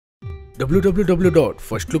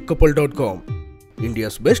www.firstlookcouple.com,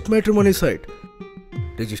 India's best matrimony site.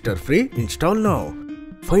 Register free, install now.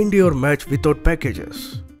 Find your match without packages.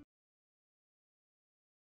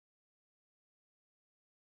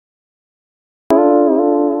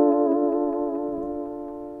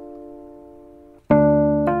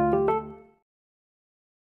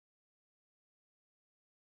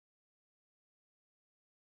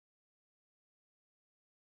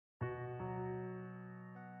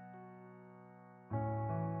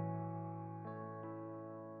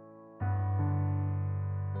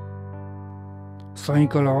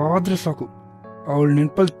 ಸಾಯಂಕಾಲ ಆದರೆ ಸಾಕು, ಅವಳ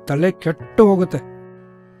ನೆನಪಲ್ಲಿ ತಲೆ ಕೆಟ್ಟು ಹೋಗುತ್ತೆ.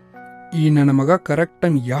 ಈ ನನ್ನ ಮಗ ಕರೆಕ್ಟ್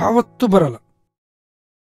ಟೈಮ್ ಯಾವತ್ತೂ ಬರಲ್ಲ.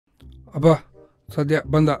 ಅಬ್ಬಾ ಸದ್ಯ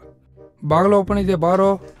ಬಂದ. ಬಾಗಿಲು ಓಪನ್ ಇದೆ, ಬಾರೋ.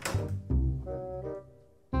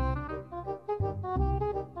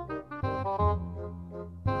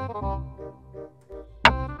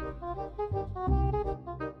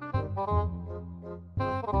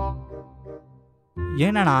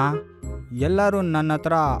 ಏನಣ್ಣ ಎಲ್ಲರೂ ನನ್ನ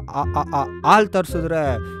ಹತ್ರ ಹಾಲು ತರಿಸಿದ್ರೆ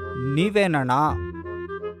ನೀವೇನಣ್ಣ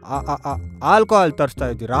ಆಲ್ಕೋಹಾಲ್ ತರಿಸ್ತಾ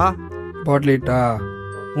ಇದ್ದೀರಾ? ಬಾಟ್ಲಿ ಇಟ್ಟಾ?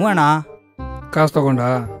 ಹ್ಞೂ ಅಣ್ಣ. ಕಾಸು ತಗೊಂಡ?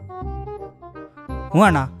 ಹ್ಞೂ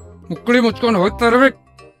ಅಣ್ಣ. ಮುಕ್ಕಳಿ ಮುಚ್ಕೊಂಡು ಹೋಗ್ತಾ ಇರ್ಬೇಕು.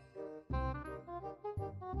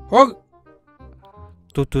 ಹೋಗ್.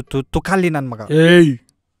 ತುಕಾಲಿ ನನ್ನ ಮಗ. ಏಯ್,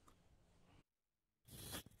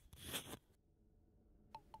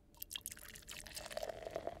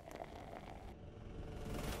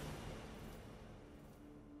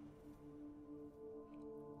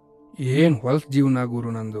 ಏನ್ ಹೊಲ್ಸ್ ಜೀವನ ಗುರು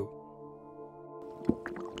ನಂದು.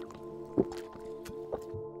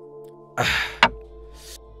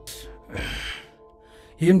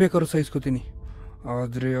 ಏನ್ ಬೇಕಾದ್ರೂ ಸಹಿಸ್ಕೋತೀನಿ,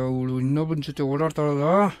 ಆದ್ರೆ ಅವಳು ಇನ್ನೊಬ್ಬನ ಜೊತೆ ಓಡಾಡ್ತಾಳಲ್ಲ.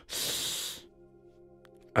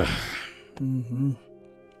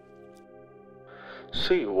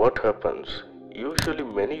 See what happens. Usually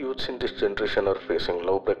many youths in this generation are facing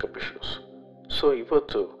love breakup issues. So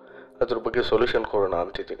ಇವತ್ತು ಅದ್ರ ಬಗ್ಗೆ ಸೊಲ್ಯೂಷನ್ ಕೊಡೋಣ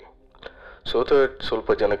ಅಂತಿದ್ದೀನಿ. ಸೊ ದಟ್ ಸ್ವಲ್ಪ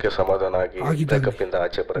ಜನಕ್ಕೆ ಸಮಾಧಾನ ಆಗಿ ಬ್ರೇಕಪ್ ಇಂದ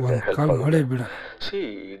ಆಚೆ ಬರಕ್ಕೆ ಹೆಲ್ಪ್ ಆಗುತ್ತೆ. ಸಿ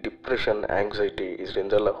ಡಿಪ್ರೆಷನ್, ಆಂಗ್ಸೈಟಿ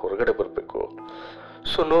ಇದರಿಂದೆಲ್ಲ ಹೊರಗಡೆ ಬರಬೇಕು.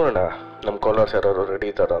 ಸೊ ನೋಡೋಣ ನಮ್ಮ ಕಾಲರ್ಸ್ ಯಾರು ರೆಡಿ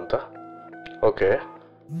ಇದ್ದಾರಾ ಅಂತ. ಓಕೆ,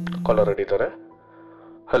 ಕಾಲರ್ ರೆಡಿ ಇದ್ದಾರೆ.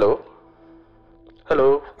 ಹಲೋ ಹಲೋ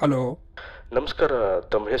ಹಲೋ, ನಮಸ್ಕಾರ.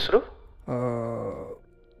 ತಮ್ಮ ಹೆಸರು?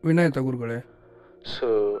 ವಿನಯ್ ಗುರುಗಳೇ. ಸೊ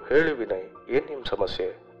ಹೇಳಿ ವಿನಯ್, ಏನು ನಿಮ್ಮ ಸಮಸ್ಯೆ?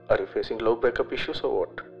 Are you facing love breakup issues are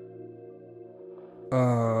what?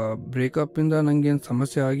 ಬ್ರೇಕಪ್ಪಿಂದ ನನಗೇನು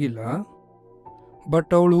ಸಮಸ್ಯೆ ಆಗಿಲ್ಲ,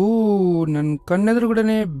 ಬಟ್ ಅವಳು ನನ್ನ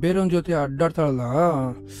ಕಣ್ಣೆದುರುಗಡೆ ಬೇರೆಯವ್ನ ಜೊತೆ ಅಡ್ಡಾಡ್ತಾಳಲ್ಲ,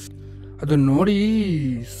 ಅದನ್ನ ನೋಡಿ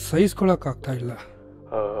ಸಹಿಸ್ಕೊಳಕ್ಕಾಗ್ತಾ ಇಲ್ಲ.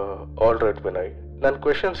 ಆಲ್ ರೈಟ್ ವಿನಯ್, ನಾನು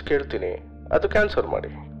ಕ್ವೆಶನ್ಸ್ ಕೇಳ್ತೀನಿ, ಅದಕ್ಕೆ ಆನ್ಸರ್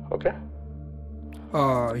ಮಾಡಿ. ಓಕೆ,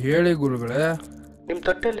 ಹೇಳಿ ಗುರುಗಳೇ. ನಿಮ್ಮ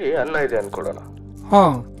ತಟ್ಟೆಯಲ್ಲಿ ಅನ್ನ ಇದೆ ಅನ್ಕೊಳ್ಳೋಣ.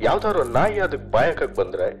 ಹಾಂ, ಯಾವ್ದಾದ್ರು ನಾಯಿ ಅದಕ್ಕೆ ಬಾಯಕಕ್ಕೆ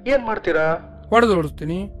ಬಂದ್ರೆ ಏನು ಮಾಡ್ತೀರಾ?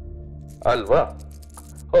 ಹೊಡೆದೋಡಿಸ್ತೀನಿ ಅಲ್ವಾ?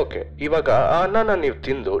 ಓಕೆ, ಇವಾಗ ಆ ಅನ್ನನ ನೀವು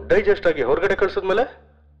ತಿಂದು ಡೈಜೆಸ್ಟ್ ಆಗಿ ಹೊರಗಡೆ ಕಳ್ಸಿದ್ಮೇಲೆ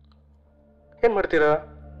ಏನು ಮಾಡ್ತೀರಾ?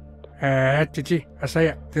 ಚಿಚಿ,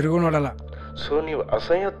 ಅಸಹ್ಯ, ತಿರುಗು ನೋಡಲ್ಲ. ಸೊ ನೀವು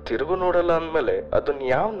ಅಸಹ್ಯ ತಿರುಗು ನೋಡಲ್ಲ ಅಂದಮೇಲೆ ಅದನ್ನ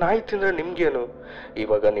ಯಾವ ನಾಯಿ ತಿಂದರೆ ನಿಮ್ಗೇನು?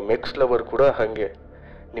 ಇವಾಗ ನಿಮ್ಮ ಎಕ್ಸ್ ಲವರ್ ಕೂಡ ಹಾಗೆ.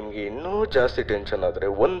 ನಿಮಗೆ ಇನ್ನೂ ಜಾಸ್ತಿ ಟೆನ್ಷನ್ ಆದರೆ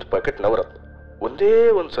ಒಂದು ಪ್ಯಾಕೆಟ್ ನವರತ್ನ ಒಂದೇ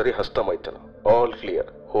ಒಂದು ಸರಿ ಹಸ್ತಮಾಯ್ತಾನ. All clear.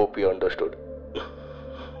 Hope you understood.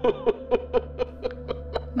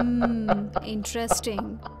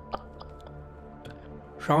 Interesting.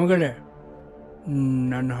 ಸ್ವಾಮಿಗಳೇ,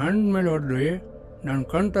 ನನ್ನ ಹಣ್ಣು ಮೇಲೆ ಹೊಡೆದ್ರಿ, ನನ್ನ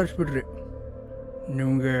ಕಣ್ಣು ತರಿಸ್ಬಿಟ್ರಿ.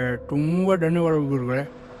 ನಿಮಗೆ ತುಂಬ ಧನ್ಯವಾದ ಗುರುಗಳೇ.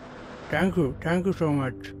 Thank you so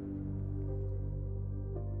much.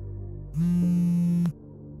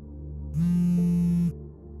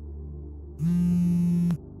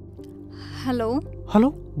 Hello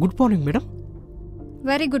hello, good morning madam.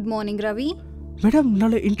 Very good morning Ravi. Madam,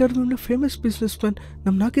 ನಾಳೆ ಇಂಟರ್ವ್ಯೂನ ಫೇಮಸ್ ಬಿಸ್ನೆಸ್ ಮ್ಯಾನ್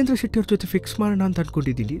ನಮ್ಮ ನಾಗೇಂದ್ರ ಶೆಟ್ಟಿ ಅವ್ರ ಜೊತೆ ಫಿಕ್ಸ್ ಮಾಡೋಣ ಅಂತ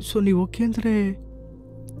ಅಂದ್ಕೊಂಡಿದ್ದೀನಿ. ಸೊ ನೀವು ಓಕೆ ಅಂದರೆ?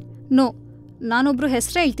 ನೋ, ನಾನೊಬ್ರು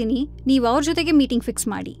ಹೆಸರು ಹೇಳ್ತೀನಿ, ನೀವು ಅವ್ರ ಜೊತೆಗೆ ಮೀಟಿಂಗ್ ಫಿಕ್ಸ್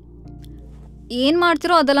ಮಾಡಿ. ಏನು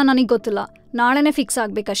ಮಾಡ್ತಿರೋ ಅದೆಲ್ಲ ನನಗೆ ಗೊತ್ತಿಲ್ಲ, ನಾಳೆನೇ ಫಿಕ್ಸ್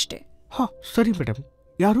ಆಗಬೇಕಷ್ಟೇ. ಹಾಂ ಸರಿ ಮೇಡಮ್.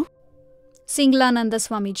 ಯಾರು? ಸಿಂಗ್ಲಾನಂದ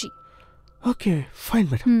Swamiji. Okay fine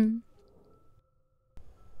madam.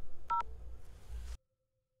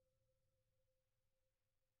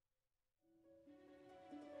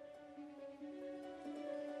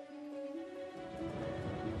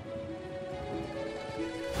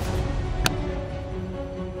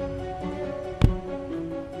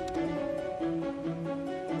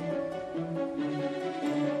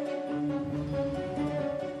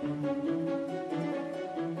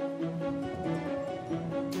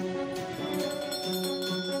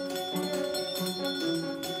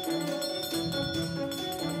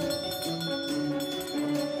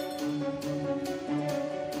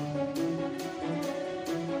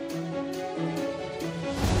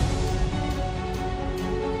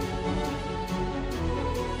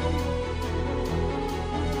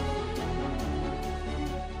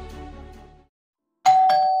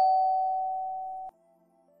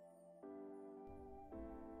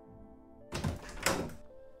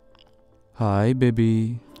 Hi baby.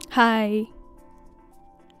 Hi.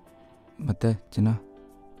 ಮತ್ತೆ ಚಿನ್ನ,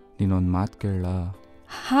 ನೀನೊಂದು ಮಾತು ಕೇಳ?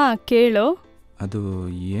 ಹಾಂ, ಕೇಳು. ಅದು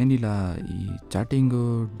ಏನಿಲ್ಲ, ಈ ಚಾಟಿಂಗು,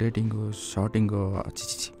 ಡೇಟಿಂಗು, ಶಾರ್ಟಿಂಗು,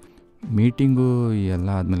 ಚಿಚಿ ಮೀಟಿಂಗು ಎಲ್ಲ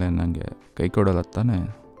ಆದಮೇಲೆ ನನಗೆ ಕೈ ಕೊಡೋಲ್ಲ ತಾನೆ?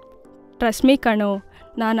 ಟ್ರಸ್ಟ್ ಮೀ ಕಣೋ,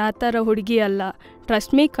 ನಾನು ಆ ಥರ ಹುಡುಗಿ ಅಲ್ಲ.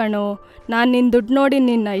 ಟ್ರಸ್ಟ್ ಮೀ ಕಣೋ, ನಾನು ನಿನ್ನ ದುಡ್ಡು ನೋಡಿ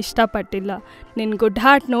ನಿನ್ನ ಇಷ್ಟಪಟ್ಟಿಲ್ಲ, ನಿನ್ನ ಗುಡ್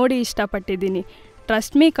ಹಾರ್ಟ್ ನೋಡಿ ಇಷ್ಟಪಟ್ಟಿದ್ದೀನಿ.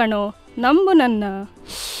 ಟ್ರಸ್ಟ್ ಮೀ ಕಣೋ, ನಂಬು ನನ್ನ.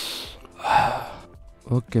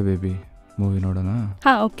 ಓಕೆ ಬೇಬಿ, ಮೂವಿ ನೋಡೋಣ?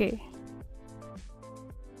 ಹಾಂ, okay.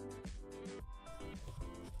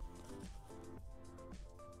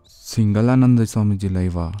 ಸಿಂಗಲಾನಂದ Swamiji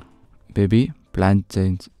ಲೈವಾ? Baby plan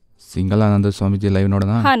change. ಸಿಂಗಲಾನಂದ Swamiji live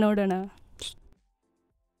ನೋಡೋಣ? ಹಾಂ, ನೋಡೋಣ.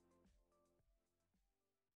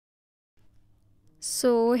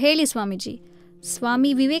 ಸೊ ಹೇಳಿ ಸ್ವಾಮೀಜಿ,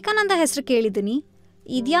 ಸ್ವಾಮಿ ವಿವೇಕಾನಂದ ಹೆಸರು ಕೇಳಿದ್ದೀನಿ,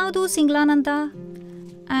 ಇದ್ಯಾವುದು ಸಿಂಗಲಾನಂದ?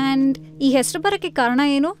 ಆ್ಯಂಡ್ ಈ ಹೆಸರು ಬರೋಕ್ಕೆ ಕಾರಣ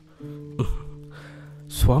ಏನು?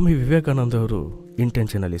 ಸ್ವಾಮಿ ವಿವೇಕಾನಂದ ಅವರು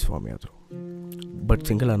ಇಂಟೆನ್ಷನಲ್ಲಿ ಸ್ವಾಮಿ ಆದರು, ಬಟ್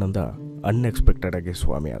ಸಿಂಗಲಾನಂದ ಅನ್ಎಕ್ಸ್ಪೆಕ್ಟೆಡ್ ಆಗಿ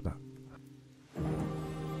ಸ್ವಾಮಿ ಆದ.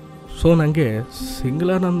 ಸೊ ನನಗೆ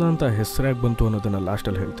ಸಿಂಗಲಾನಂದ ಅಂತ ಹೆಸರಾಗಿ ಬಂತು ಅನ್ನೋದನ್ನು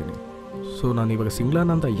ಲಾಸ್ಟಲ್ಲಿ ಹೇಳ್ತೀನಿ. ಸೊ ನಾನು ಇವಾಗ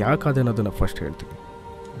ಸಿಂಗಲಾನಂದ ಯಾಕಾದೆ ಅನ್ನೋದನ್ನು ಫಸ್ಟ್ ಹೇಳ್ತೀನಿ.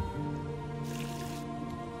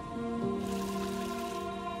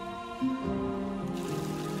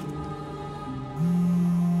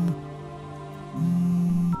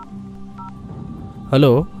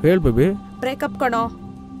 ಹಲೋ, ಹೇಳು ಬೇಬಿ. ಬ್ರೇಕಪ್ ಕಣೋ.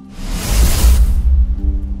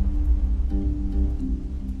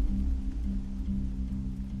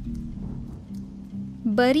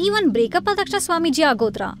 ಬರೀ ಒಂದು ಬ್ರೇಕಪ್ ಆದ ತಕ್ಷಣ ಸ್ವಾಮೀಜಿ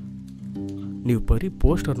ಆಗೋದ್ರಾ? ನೀವು ಬರೀ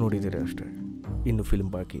ಪೋಸ್ಟರ್ ನೋಡಿದ್ದೀರಿ ಅಷ್ಟೇ, ಇನ್ನು ಫಿಲ್ಮ್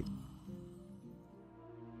ಬಾಕಿ.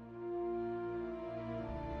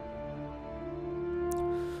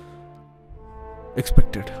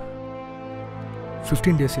 ಎಕ್ಸ್ಪೆಕ್ಟೆಡ್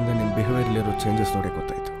 15 ಡೇಸಿಂದ ನಿನ್ನ ಬಿಹೇವಿಯರ್ಲಿರೋ ಚೇಂಜಸ್ ನೋಡಿ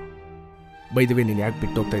ಗೊತ್ತಾಯಿತು. ಬೈ ದ ವೇ, ನೀನು ಯಾಕೆ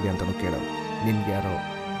ಬಿಟ್ಟು ಹೋಗ್ತಾ ಇದೆಯಾ ಅಂತಲೂ ಕೇಳೋದು. ನಿನ್ಗೆ ಯಾರೋ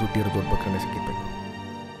ದುಡ್ಡಿರೋ ದೊಡ್ಡ ಬಕ್ಕನೆ ಸಿಕ್ಕಿರ್ಬೇಕು.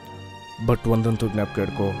 ಬಟ್ ಒಂದಂತೂ ಜ್ಞಾಪಕ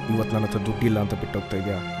ಇಟ್ಕೋ, ಇವತ್ತು ನನ್ನ ಹತ್ರ ದುಡ್ಡಿಲ್ಲ ಅಂತ ಬಿಟ್ಟು ಹೋಗ್ತಾ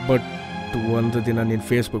ಇದೆಯಾ. ಬಟ್ ಒಂದು ದಿನ ನೀನು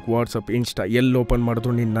ಫೇಸ್ಬುಕ್, ವಾಟ್ಸಪ್, ಇನ್ಸ್ಟಾ ಎಲ್ಲಿ ಓಪನ್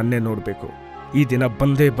ಮಾಡಿದ್ರು ನೀನು ನನ್ನೇ ನೋಡಬೇಕು. ಈ ದಿನ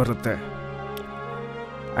ಬಂದೇ ಬರುತ್ತೆ.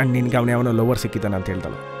 ಆ್ಯಂಡ್ ನಿನ್ಗೆ ಅವನ ಯಾವನೋ ಲವರ್ ಸಿಕ್ಕಿದ್ದಾನೆ ಅಂತ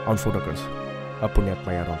ಹೇಳ್ದಲ್ಲ, ಅವ್ನ ಫೋಟೋ ಕಳಿಸು. ಆ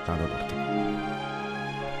ಪುಣ್ಯಾತ್ಮ ಯಾರು ಅಂತ ನಾನು ನೋಡ್ತೀನಿ.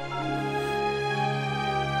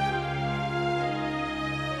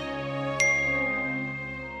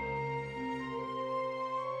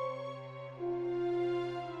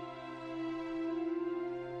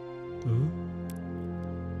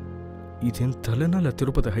 ಇದೇನು ತಲೆನಲ್ಲ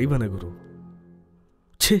ತಿರುಪತಿ ಹೈವನ ಗುರು.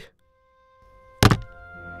 ಛೇ,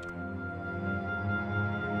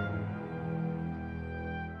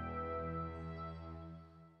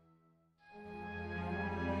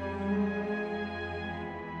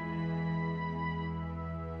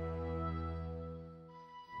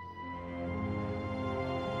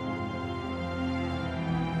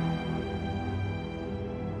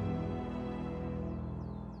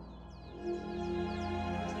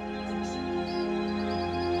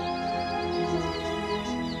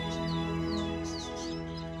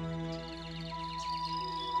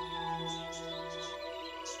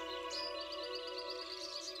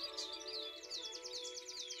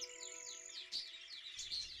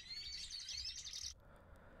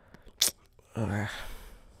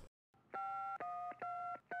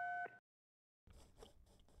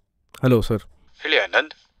 ಹಲೋ ಸರ್. ಹೇಳಿ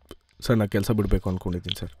ಆನಂದ್. ಸರ್, ನಾನು ಕೆಲಸ ಬಿಡಬೇಕು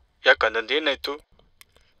ಅಂದ್ಕೊಂಡಿದ್ದೀನಿ ಸರ್. ಯಾಕೆ ಆನಂದ್, ಏನಾಯಿತು?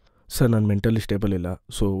 ಸರ್, ನಾನು ಮೆಂಟಲಿ ಸ್ಟೇಬಲ್ ಇಲ್ಲ,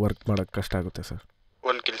 ಸೊ ವರ್ಕ್ ಮಾಡೋಕ್ಕೆ ಕಷ್ಟ ಆಗುತ್ತೆ ಸರ್.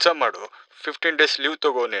 ಒಂದು ಕೆಲಸ ಮಾಡು, 15 ಡೇಸ್ ಲೀವ್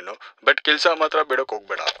ತಗೋ ನೀನು, ಬಟ್ ಕೆಲಸ ಮಾತ್ರ ಬಿಡೋಕೆ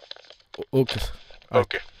ಹೋಗ್ಬೇಡ. Okay sir.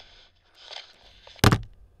 Okay.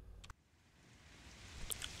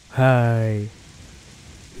 Hi,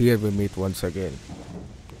 here we meet once again.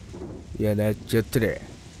 ಏನೇ ಜತ್ರೆ,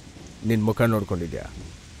 ನಿನ್ನ ಮುಖ ನೋಡ್ಕೊಂಡಿದ್ಯಾ?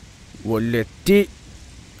 ಒಳ್ಳೆ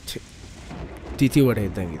ತಿಥಿ ವಡೆ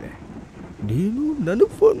ಇದ್ದಂಗಿದೆ. ನೀನು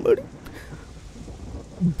ನನಗೆ ಫೋನ್ ಮಾಡಿ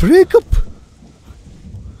ಬ್ರೇಕಪ್.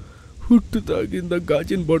 ಹುಟ್ಟಿದಾಗಿಂದ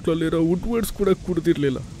ಗಾಜಿನ ಬಾಟ್ಲಲ್ಲಿರೋ ವುಡ್ ವರ್ಡ್ಸ್ ಕೂಡ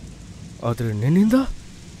ಕುಡ್ದಿರ್ಲಿಲ್ಲ, ಆದರೆ ನಿನ್ನಿಂದ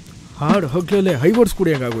ಹಾಡು ಹಗ್ಲಲ್ಲೇ ಹೈ ವರ್ಡ್ಸ್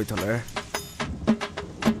ಕುಡಿಯೋಂಗಾಗೋಯ್ತಲ್ಲ.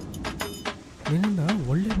 ನಿನ್ನ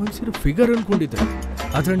ಒಳ್ಳೆ ಮನಸ್ಸಿರೋ ಫಿಗರ್ ಅಂದ್ಕೊಂಡಿದ್ದೆ,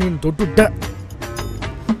 ಆದರೆ ನೀನು ದೊಡ್ಡ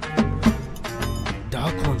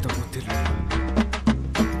ಡಾಕು ಅಂತ ಗೊತ್ತಿರಲಿಲ್ಲ.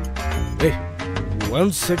 ಏಯ್,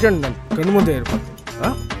 1 ಸೆಕೆಂಡ್ ನನ್ನ ಕಣ್ಣು ಮುಂದೆ ಇರ್ಬಾರ್ದು.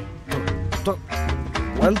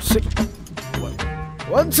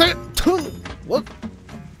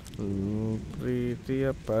 ಪ್ರೀತಿಯ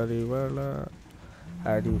ಪರಿವಳ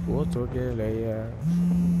ಅಡಿ ಹೋತು ಗೆಳೆಯ.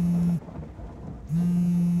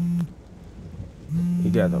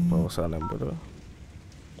 ಇದ್ಯಾದಪ್ಪ ಹೊಸ ನಂಬರು.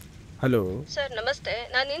 ಹಲೋ ಸರ್, ನಮಸ್ತೆ.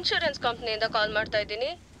 ನಾನು ಇನ್ಶೂರೆನ್ಸ್ ಕಂಪ್ನಿಯಿಂದ ಕಾಲ್ ಮಾಡ್ತಾ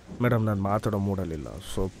ಇದ್ದೀನಿ. ಮೇಡಮ್, ನಾನು ಮಾತಾಡೋ ಮೂಡಲಿಲ್ಲ,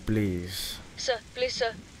 so please. Sir, please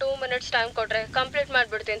sir, 2 minutes time ಕೊಟ್ಟರೆ ಕಂಪ್ಲೀಟ್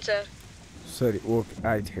ಮಾಡಿಬಿಡ್ತೀನಿ ಸರ್. ಸರಿ ಓಕೆ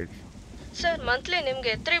ಆಯ್ತು ಹೇಳಿ. ಸರ್ ಮಂತ್ಲಿ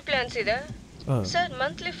ನಿಮಗೆ 3 ಪ್ಲಾನ್ಸ್ ಇದೆ ಸರ್.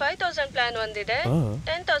 ಮಂತ್ಲಿ 5000 ಪ್ಲಾನ್ ಒಂದಿದೆ,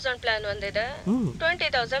 10,000 ಪ್ಲಾನ್ ಒಂದಿದೆ,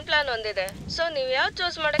 20,000 ಪ್ಲಾನ್ ಒಂದಿದೆ. ಸೊ ನೀವು ಯಾವ್ದು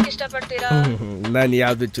ಚೂಸ್ ಮಾಡಕ್ ಇಷ್ಟಪಡ್ತೀರಾ? ನಾನು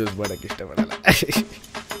ಯಾವುದು ಚೂಸ್ ಮಾಡಕ್ಕೆ ಇಷ್ಟಪಡಲ್ಲ.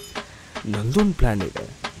 ನಂದೊಂದು ಪ್ಲ್ಯಾನ್ ಇದೆ,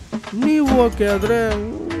 ನೀವು ಓಕೆ ಆದರೆ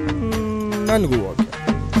ನನಗೂ ಓಕೆ.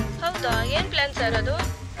 ಹೌದಾ, ಏನು ಪ್ಲಾನ್ ಸರ್ ಅದು?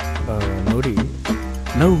 ನೋಡಿ,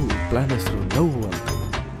 ಲವ್ ಪ್ಲಾನ್ ಹೆಸರು ಲವ್ ಅಂತ.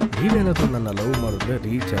 ನೀವೇನಾದರೂ ನನ್ನ ಲವ್ ಮಾಡಿದ್ರೆ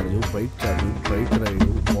recharge, bike charge, bike raid,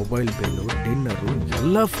 mobile bill, dinner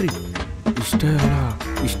ಎಲ್ಲ ಫ್ರೀ.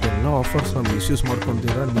 ಇಷ್ಟೆಲ್ಲ ಆಫರ್ಸ್ನ ಮಿಸ್ಯೂಸ್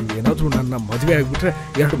ಮಾಡ್ಕೊತೀರಾ? ನೀವು ಏನಾದರೂ ನನ್ನ ಮದುವೆ ಆಗಿಬಿಟ್ರೆ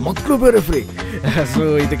 2 ಮಕ್ಕಳು ಬೇರೆ ಫ್ರೀ. ಸೊ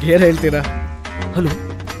ಇದಕ್ಕೆ ಏನು ಹೇಳ್ತೀರಾ? Hello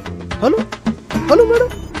hello hello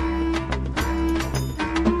madam.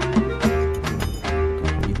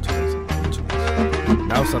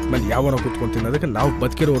 ನಾವು ಸತ್ ಮೇಲೆ ಯಾವನೋ ಕೂತ್ಕೊಂತೀನಿ, ಅದಕ್ಕೆ ನಾವು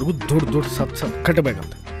ಬದುಕಿರೋವರೆಗೂ ದೊಡ್ಡ ಸತ್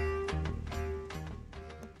ಕಟ್ಟಬೇಕಂತ.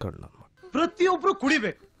 ಪ್ರತಿಯೊಬ್ರು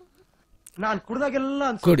ಕುಡಿಬೇಕು. ನಾನು ಕುಡ್ದಾಗೆಲ್ಲ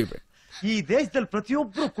ಕುಡಿಬೇಕು. ಈ ದೇಶದಲ್ಲಿ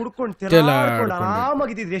ಪ್ರತಿಯೊಬ್ರು ಕುಡ್ಕೊಂಡು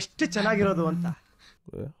ಆರಾಮಾಗಿದ್ದಿದ್ರೆ ಎಷ್ಟು ಚೆನ್ನಾಗಿರೋದು ಅಂತ.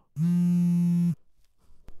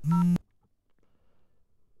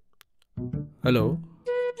 ಹಲೋ,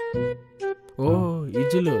 ಓ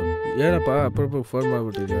ಇಜ್ಜಲು, ಏನಪ್ಪ ಅಪರೂಪಕ್ಕೆ ಫೋನ್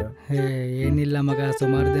ಮಾಡಿಬಿಟ್ಟಿದ್ಯಾ? ಏನಿಲ್ಲ ಮಗ,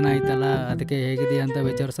 ಸುಮಾರು ದಿನ ಆಯ್ತಲ್ಲ, ಅದಕ್ಕೆ ಹೇಗಿದೆಯಾ ಅಂತ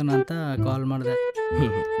ವಿಚಾರಿಸೋಣ ಅಂತ ಕಾಲ್ ಮಾಡಿದೆ.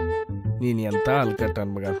 ನೀನು ಎಂಥ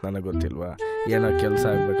ಅಲ್ಕಟ್ಟನ್ ಮಗ ಅಂತ ನನಗೆ ಗೊತ್ತಿಲ್ವಾ? ಏನೋ ಕೆಲಸ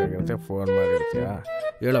ಆಗ್ಬೇಕಾಗಿರುತ್ತೆ, ಫೋನ್ ಮಾಡಿರ್ತೀಯ.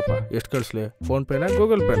 ಹೇಳಪ್ಪ, ಎಷ್ಟು ಕಳಿಸ್ಲಿ? ಫೋನ್ಪೇನಾ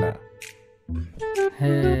ಗೂಗಲ್ ಪೇನಾ?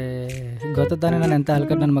 ಗೊತ್ತಾನೆ ನಾನು ಎಂಥ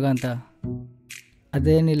ಅಲ್ಕಟ್ ನನ್ನ ಮಗ ಅಂತ.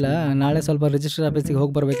 ಅದೇನಿಲ್ಲ, ನಾಳೆ ಸ್ವಲ್ಪ ರಿಜಿಸ್ಟರ್ ಆಫೀಸಿಗೆ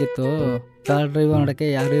ಹೋಗಿ ಬರಬೇಕಿತ್ತು. ಕಾರ್ ಡ್ರೈವ್ ಮಾಡೋಕ್ಕೆ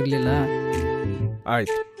ಯಾರೂ ಇರಲಿಲ್ಲ.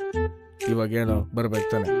 ಆಯ್ತು, ಇವಾಗೇನೋ ಬರ್ಬೇಕು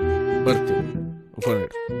ತಾನೆ, ಬರ್ತೀನಿ. ಫೋನ್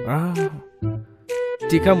ಇಡು.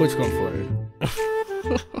 ಚಿಕ್ಕ ಮುಚ್ಕೊಂಡು ಫೋನ್ ಇಡು.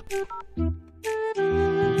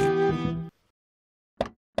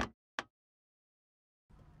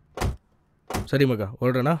 ಸರಿ ಮಗ,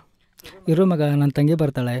 ಹೊರಡೋಣ. ಇರು ಮಗ, ನನ್ನ ತಂಗಿ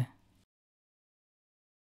ಬರ್ತಾಳೆ.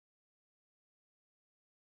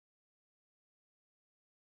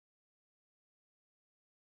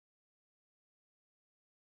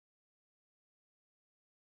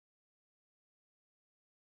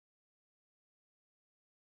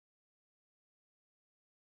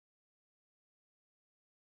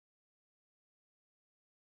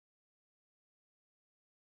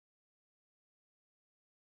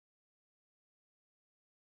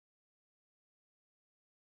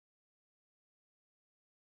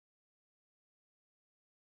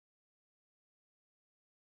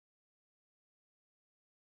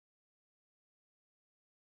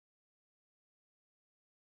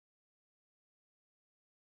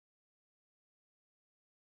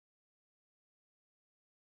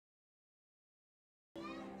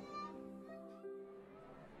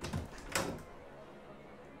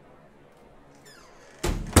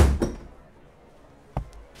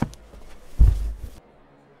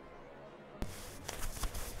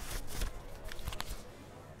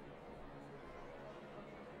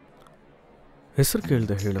 ಹೆಸರು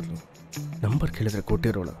ಕೇಳಿದೆ ಹೇಳೋದು, ನಂಬರ್ ಕೇಳಿದ್ರೆ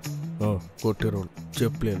ಕೊಟ್ಟಿರೋಳು. ಕೊಟ್ಟಿರೋಳು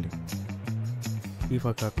ಚಪ್ಪಲಿಯಲ್ಲಿ.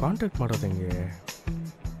 ಇವಾಗ ಕಾಂಟ್ಯಾಕ್ಟ್ ಮಾಡೋದು ಹೆಂಗೆ?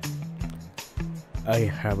 I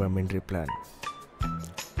have a ಮಿಂಡ್ರಿ plan.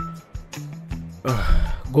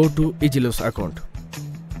 Go to ಇಜಿಲೋಸ್ account.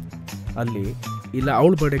 ಅಲ್ಲಿ ಇಲ್ಲ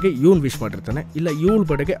ಅವಳ ಬರ್ಡೇಗೆ ಇವನು ವಿಶ್ ಮಾಡಿರ್ತಾನೆ, ಇಲ್ಲ ಇವಳ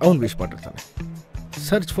ಬರ್ಡೇಗೆ ಅವ್ನು ವಿಶ್ ಮಾಡಿರ್ತಾನೆ.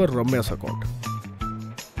 Search for Ramya's account.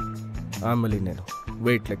 ಆಮೇಲೆ ಇನ್ನೇನು,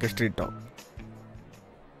 weight like A street top.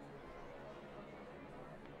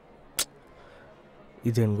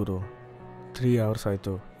 ಇದೇನು ಗುರು, 3 hours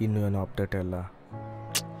ಆಯಿತು, ಇನ್ನೂ ಏನೋ ಅಪ್ಡೇಟ್ ಇಲ್ಲ.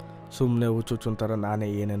 ಸುಮ್ಮನೆ ಹುಚ್ಚುಂಥರ ನಾನೇ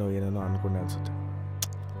ಏನೇನೋ ಅಂದ್ಕೊಂಡೆ ಅನಿಸುತ್ತೆ.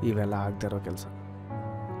 ಇವೆಲ್ಲ ಆಗದೆ ಇರೋ ಕೆಲಸ.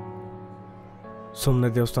 ಸುಮ್ಮನೆ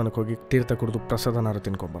ದೇವಸ್ಥಾನಕ್ಕೆ ಹೋಗಿ ತೀರ್ಥ ಕುಡಿದು ಪ್ರಸಾದನಾರು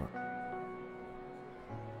ತಿನ್ಕೊಂಬರ.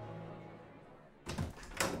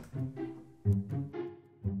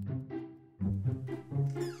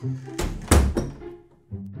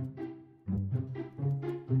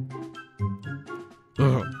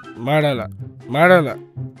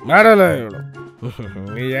 ಮಾಡಲ್ಲ ಹೇಳು.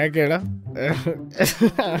 ನೀ ಯಾಕೆ ಹೇಳ?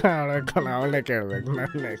 ಅವಳನ್ನೇ ಕೇಳ್ಬೇಕು,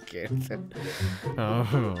 ನನ್ನೇ ಕೇಳ್ತೆ.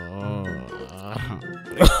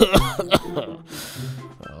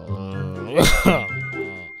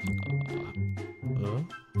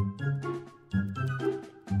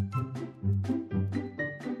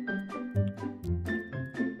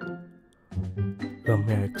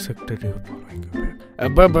 Ramya accepted your following.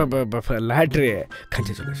 Lottery.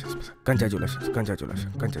 Congratulations.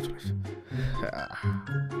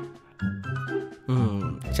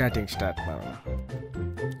 Chatting start ಮಾಡೋಣ.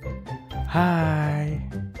 Hi.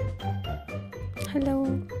 Hello.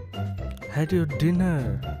 Had you dinner?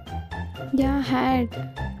 Yeah had.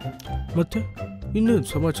 ಮತ್ತೆ ಇನ್ನೇನು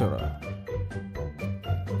ಸಮಾಚಾರ?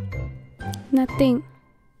 ನಥಿಂಗ್.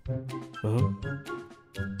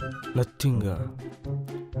 ನಥಿಂಗ.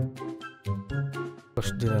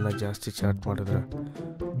 ಫಸ್ಟ್ ದಿನ ಜಾಸ್ತಿ ಚಾಟ್ ಮಾಡಿದ್ರೆ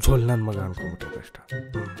ಜೋಲ್ ನನ್ನ ಮಗ ಅನ್ಕೊಂಬಿಟ್ಟೆ ಕಷ್ಟ.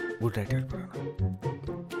 Good night ಹೇಳ್ಬಿಡೋಣ.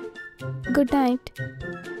 Good night.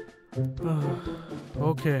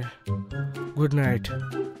 Okay, good night.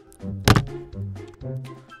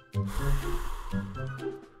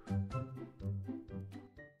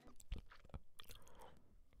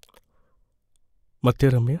 ಮತ್ತೆ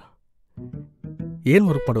ರಮ್ಯಾ, ಏನು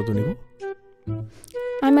ವರ್ಕ್ ಮಾಡೋದು ನೀವು?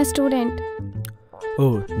 I am A student. O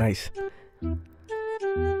nice.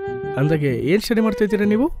 ಅಂದಾಗೆ ಏನು ಸ್ಟಡಿ ಮಾಡ್ತಾ ಇದ್ದೀರಾ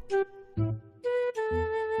ನೀವು?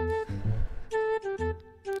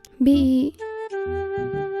 BE.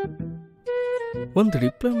 ಒಂದು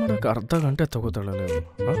ರಿಪ್ಲೈ ಮಾಡೋಕೆ ಅರ್ಧ ಗಂಟೆ ತಗೋತಾಳಲ್ಲ ನೀವು.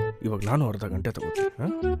 ಹಾಂ, ಇವಾಗ ನಾನು ಅರ್ಧ ಗಂಟೆ ತಗೋತೀನಿ.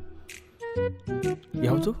 ಹಾಂ,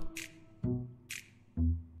 ಯಾವುದು?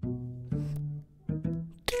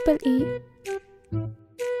 EE.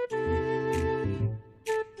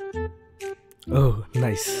 ಓಹ್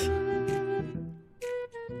ನೈಸ್.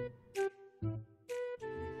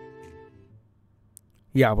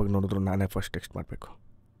 ಯಾವಾಗ ನೋಡಿದ್ರು ನಾನೇ ಫಸ್ಟ್ ಟೆಕ್ಸ್ಟ್ ಮಾಡಬೇಕು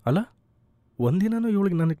ಅಲ್ಲ? ಒಂದಿನೂ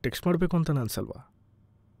ಇವಳಿಗೆ ನನಗೆ ಟೆಕ್ಸ್ಟ್ ಮಾಡಬೇಕು ಅಂತ ಅನ್ಸಲ್ವಾ?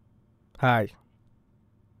 ಹಾಯ್,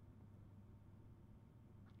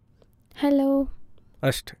 ಹಲೋ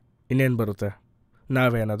ಅಷ್ಟೆ. ಇನ್ನೇನು ಬರುತ್ತೆ,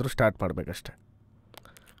 ನಾವೇನಾದರೂ ಸ್ಟಾರ್ಟ್ ಮಾಡಬೇಕಷ್ಟೆ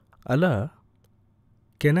ಅಲ್ಲ?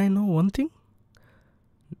 Can I know one thing?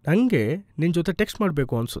 ನನಗೆ ನಿನ್ನ ಜೊತೆ ಟೆಕ್ಸ್ಟ್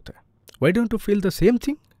ಮಾಡಬೇಕು ಅನಿಸುತ್ತೆ. Why don't you feel the same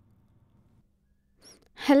thing?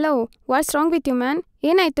 Hello, what's wrong with you man?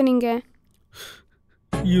 ಏನಾಯಿತು ನಿಂಗೆ?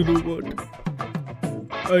 You know what,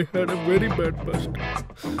 I had a very bad past.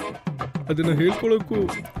 ಅದನ್ನು ಹೇಳ್ಕೊಳ್ಳೋಕ್ಕೂ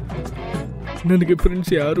ನನಗೆ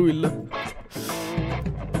ಫ್ರೆಂಡ್ಸ್ ಯಾರೂ ಇಲ್ಲ.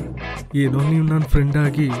 ಏನೋ ನೀವು ನನ್ನ ಫ್ರೆಂಡ್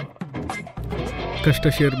ಆಗಿ ಕಷ್ಟ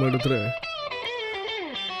ಶೇರ್ ಮಾಡಿದ್ರೆ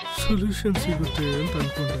ಸೊಲ್ಯೂಷನ್ ಸಿಗುತ್ತೆ ಅಂತ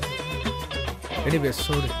ಅಂದ್ಕೊಂಡೆ. ಎನಿವೇಸ್,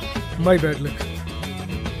 ಸಾರಿ, ಮೈ ಬ್ಯಾಡ್ ಲಕ್.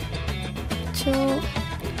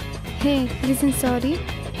 ಹೇ ಲಿಸನ್, ಸಾರಿ,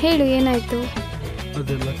 ಹೇಳು ಏನಾಯಿತು?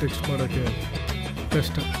 ಅದೆಲ್ಲ ಟೆಕ್ಸ್ಟ್ ಮಾಡೋಕ್ಕೆ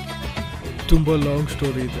ಕಷ್ಟ. ತುಂಬ ಲಾಂಗ್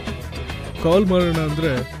ಸ್ಟೋರಿ ಇದೆ. ಕಾಲ್ ಮಾಡೋಣ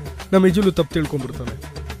ಅಂದರೆ ನಮ್ಮ ಯಜುಲು ತಪ್ಪು ತಿಳ್ಕೊಂಬಿಡ್ತಾನೆ.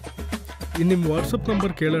 ಇನ್ನು ನಿಮ್ಮ ವಾಟ್ಸಪ್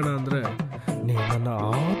ನಂಬರ್ ಕೇಳೋಣ ಅಂದರೆ ನೀವು ನನ್ನ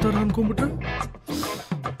ಆ ಥರ ಅನ್ಕೊಂಬಿಟ್ರೆ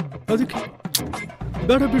ಅದಕ್ಕೆ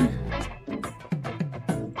ಬೇಡ ಬಿಡಿ.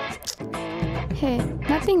 ಹೇ,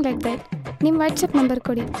 ನಥಿಂಗ್ ಲೈಕ್ ದಟ್. ನಿಮ್ಮ ವಾಟ್ಸಪ್ ನಂಬರ್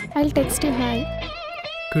ಕೊಡಿ, I will text you. Hi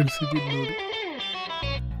ಕಳಿಸಿದ್ದೀನಿ ನೋಡಿ.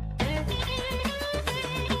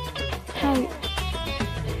 ಹಾಯ್,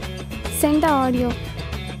 ಸೆಂಡ್ ದ ಆಡಿಯೋ,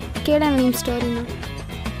 ಕೇಳೋಣ ನಿಮ್ಮ ಸ್ಟೋರಿನ.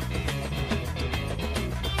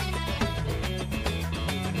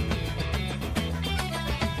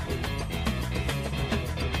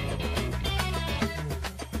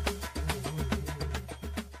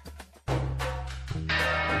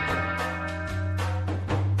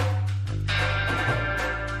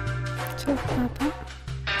 Papa.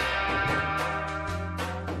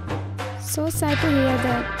 So sad to hear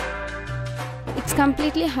that. It's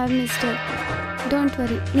completely her mistake. Don't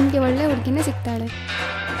worry, ನಿಮಗೆ ಒಳ್ಳೆ ಹುಡುಗಿನೇ ಸಿಗ್ತಾಳೆ.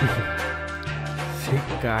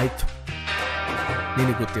 ಸಿಕ್ಕಾಯ್ತು,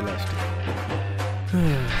 ನಿನಗೆ ಗೊತ್ತಿಲ್ಲ ಅಷ್ಟೇ.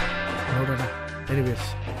 ನೋಡೋಣ. ಎನಿವೇಸ್,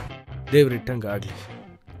 ದೇವ್ರಿಟ್ಟಂಗೆ ಆಗಲಿ.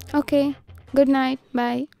 ಓಕೆ, ಗುಡ್ ನೈಟ್,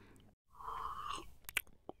 ಬಾಯ್.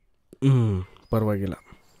 ಪರವಾಗಿಲ್ಲ,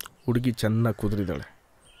 ಹುಡುಗಿ ಚೆನ್ನಾಗಿ ಕುದುರಿದ್ದಾಳೆ.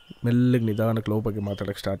 ಮೆಲ್ಲಗೆ ನಿಧಾನಕ್ಕೆ ಲವ್ ಬಗ್ಗೆ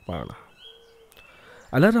ಮಾತಾಡೋಕ್ಕೆ ಸ್ಟಾರ್ಟ್ ಮಾಡೋಣ.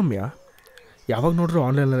 ಅಲ್ಲ ರಮ್ಯಾ, ಯಾವಾಗ ನೋಡ್ರೂ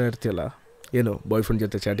ಆನ್ಲೈನಲ್ಲೇ ಇರ್ತೀಯಲ್ಲ, ಏನು ಬಾಯ್ ಫ್ರೆಂಡ್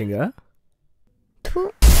ಜೊತೆ ಚಾಟಿಂಗಾ?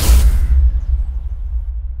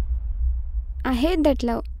 I hate that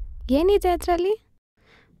love. ಏನಿದೆ ಅದರಲ್ಲಿ?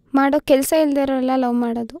 ಮಾಡೋ ಕೆಲಸ ಇಲ್ಲದೆ ಇರೋಲ್ಲ ಲವ್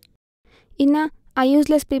ಮಾಡೋದು. ಇನ್ನು ಆ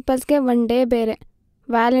ಯೂಸ್ಲೆಸ್ ಪೀಪಲ್ಸ್ಗೆ ಒನ್ ಡೇ ಬೇರೆ,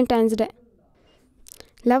 ವ್ಯಾಲೆಂಟೈನ್ಸ್ ಡೇ.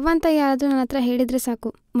 ಲವ್ ಅಂತ ಯಾರಾದರೂ ನನ್ನ ಹತ್ರ ಹೇಳಿದರೆ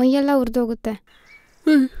ಸಾಕು, ಮೈಯೆಲ್ಲ ಉರಿದೋಗುತ್ತೆ.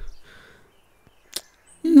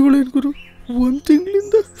 ಇವಳೇನು ಗುರು, ಒಂದು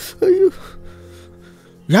ತಿಂಗಳಿಂದ ಅಯ್ಯೋ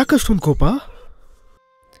ಯಾಕಷ್ಟೊಂದು ಕೋಪ?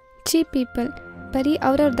 ಚೀಪ್ ಪೀಪಲ್ ಬರೀ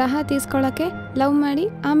ಅವ್ರವ್ರ ದಾಹ ತೀರ್ಸ್ಕೊಳ್ಳೋಕ್ಕೆ ಲವ್ ಮಾಡಿ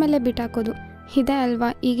ಆಮೇಲೆ ಬಿಟ್ಟಾಕೋದು. ಇದೇ ಅಲ್ವಾ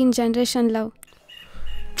ಈಗಿನ ಜನ್ರೇಷನ್ ಲವ್.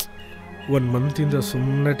 1 ಮಂತಿಂದ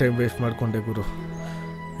ಸುಮ್ಮನೆ ಟೈಮ್ ವೇಸ್ಟ್ ಮಾಡಿಕೊಂಡೆ ಗುರು.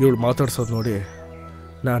 ಇವಳು ಮಾತಾಡ್ಸೋದು ನೋಡಿ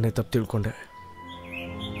ನಾನೇ ತಪ್ಪು ತಿಳ್ಕೊಂಡೆ.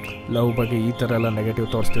 ಲವ್ ಬಗ್ಗೆ ಈ ಥರ ಎಲ್ಲ ನೆಗೆಟಿವ್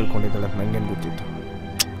ಥಾಟ್ಸ್ ತಿಳ್ಕೊಂಡಿದ್ದಾಳೆ ಅಂತ ನನಗೇನು ಗೊತ್ತಿತ್ತು.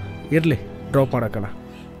 ಇರಲಿ, ಡ್ರಾಪ್ ಮಾಡೋಕ್ಕಣ.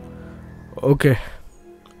 ಓಕೆ,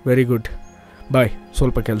 ವೆರಿ ಗುಡ್, ಬಾಯ್.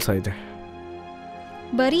 ಸ್ವಲ್ಪ ಕೆಲಸ ಇದೆ.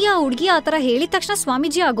 ಬರೀ ಆ ಹುಡುಗಿ ಆ ಥರ ಹೇಳಿದ ತಕ್ಷಣ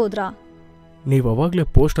ಸ್ವಾಮೀಜಿ ಆಗೋದ್ರಾ? ನೀವು ಅವಾಗಲೇ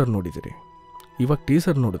ಪೋಸ್ಟರ್ ನೋಡಿದಿರಿ, ಇವಾಗ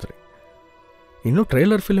ಟೀಸರ್ ನೋಡಿದ್ರಿ, ಇನ್ನೂ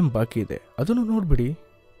ಟ್ರೈಲರ್ ಫಿಲ್ಮ್ ಬಾಕಿ ಇದೆ, ಅದನ್ನು ನೋಡಿಬಿಡಿ.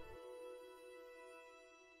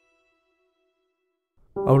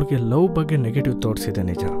 ಅವಳಿಗೆ ಲವ್ ಬಗ್ಗೆ ನೆಗೆಟಿವ್ ಥಾಟ್ಸ್ ಇದೆ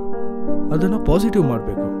ನಿಜ, ಅದನ್ನು ಪಾಸಿಟಿವ್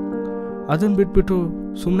ಮಾಡಬೇಕು. ಅದನ್ನು ಬಿಟ್ಬಿಟ್ಟು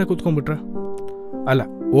ಸುಮ್ಮನೆ ಕೂತ್ಕೊಂಡ್ಬಿಟ್ರೆ ಅಲ್ಲ,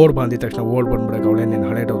 ಓಡ್ ಬಂದಿದ ತಕ್ಷಣ ಓಡ್ ಬಂದ್ಬಿಡಕ್ಕೆ ಅವಳೇ ನಿನ್ನ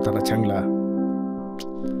ಹಳೆ ಡೌ ಥರ ಚಂಗ್ಲ.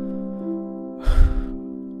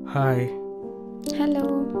 Hi. Hello.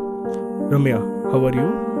 Ramya, how are you?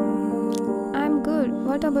 I'm good.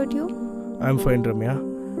 What about you? I'm fine, Ramya.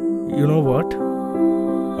 You know what?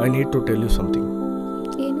 I need to tell you something.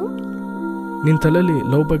 ಏನು? ನಿನ್ನ ತಲೆಯಲ್ಲಿ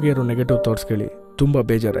ಲವ್ ಬಗ್ಗೆ ಇರೋ ನೆಗೆಟಿವ್ ಥಾಟ್ಸ್ ಕೇಳಿ ತುಂಬ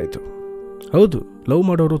ಬೇಜಾರಾಯಿತು. ಹೌದು, ಲವ್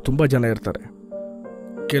ಮಾಡೋರು ತುಂಬ ಜನ ಇರ್ತಾರೆ.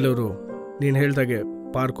 ಕೆಲವರು ನೀನು ಹೇಳ್ದಾಗೆ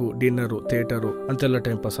ಪಾರ್ಕು, ಡಿನ್ನರು, ಥಿಯೇಟರು ಅಂತೆಲ್ಲ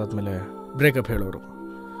ಟೈಮ್ ಪಾಸ್ ಆದಮೇಲೆ ಬ್ರೇಕಪ್ ಹೇಳೋರು.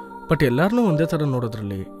 ಬಟ್ ಎಲ್ಲರನ್ನೂ ಒಂದೇ ಥರ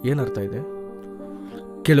ನೋಡೋದ್ರಲ್ಲಿ ಏನು ಅರ್ಥ ಇದೆ?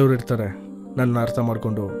 ಕೆಲವರು ಇರ್ತಾರೆ ನನ್ನ ಅರ್ಥ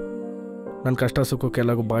ಮಾಡಿಕೊಂಡು ನನ್ನ ಕಷ್ಟ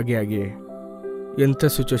ಸುಖಕ್ಕೆಲ್ಲಗೂ ಭಾಗಿಯಾಗಿ ಎಂಥ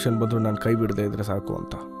ಸಿಚುವೇಶನ್ ಬಂದರೂ ನಾನು ಕೈ ಬಿಡದೇ ಇದ್ದರೆ ಸಾಕು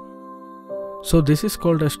ಅಂತ. So this is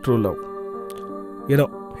called as true love. ಏನೋ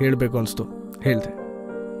ಹೇಳಬೇಕು ಅನಿಸ್ತು, ಹೇಳಿದೆ.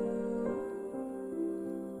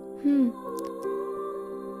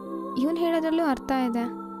 ಇವನು ಹೇಳೋದ್ರಲ್ಲೂ ಅರ್ಥ ಇದೆ.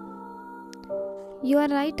 You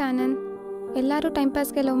are right Anand. ಎಲ್ಲರೂ ಟೈಮ್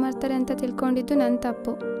ಪಾಸ್ಗೆ ಲವ್ ಮಾಡ್ತಾರೆ ಅಂತ ತಿಳ್ಕೊಂಡಿದ್ದು ನನ್ನ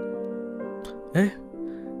ತಪ್ಪು.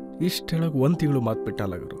 ಇಷ್ಟು ಹೇಳೋಕೆ 1 ತಿಂಗಳು ಮಾತು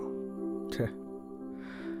ಬಿಟ್ಟಲ್ಲ ಗುರು.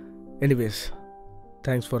 Anyways,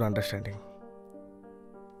 thanks for understanding.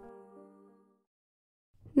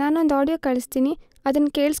 ನಾನೊಂದು ಆಡಿಯೋ ಕಳಿಸ್ತೀನಿ,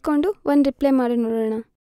 ಅದನ್ನು ಕೇಳಿಸ್ಕೊಂಡು ಒಂದು ರಿಪ್ಲೈ ಮಾಡಿ ನೋಡೋಣ.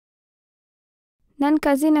 ನನ್ನ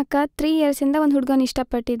ಕಸಿನ್ ಅಕ್ಕ 3 ಇಯರ್ಸಿಂದ ಒಂದು ಹುಡುಗನ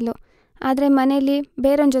ಇಷ್ಟಪಟ್ಟಿದ್ಲು. ಆದರೆ ಮನೇಲಿ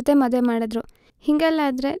ಬೇರೊಂದು ಜೊತೆ ಮದುವೆ ಮಾಡಿದ್ರು. ಹೀಗೆಲ್ಲ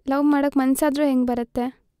ಆದರೆ ಲವ್ ಮಾಡೋಕ್ಕೆ ಮನಸ್ಸಾದ್ರೂ ಹೆಂಗೆ ಬರುತ್ತೆ?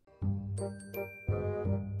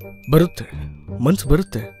 ಬರುತ್ತೆ, ಮನ್ಸು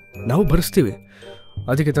ಬರುತ್ತೆ, ನಾವು ಬರೆಸ್ತೀವಿ.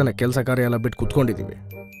 ಅದಕ್ಕೆ ತಾನೇ ಕೆಲಸ ಕಾರ್ಯ ಎಲ್ಲ ಬಿಟ್ಟು ಕುತ್ಕೊಂಡಿದ್ದೀವಿ.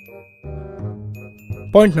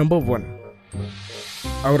 ಪಾಯಿಂಟ್ ನಂಬರ್ 1,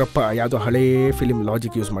 ಅವರಪ್ಪ ಯಾವುದೋ ಹಳೇ ಫಿಲಿಮ್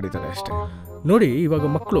ಲಾಜಿಕ್ ಯೂಸ್ ಮಾಡಿದ್ದಾರೆ ಅಷ್ಟೇ. ನೋಡಿ, ಇವಾಗ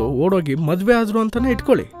ಮಕ್ಕಳು ಓಡೋಗಿ ಮದುವೆ ಆದರು ಅಂತಲೇ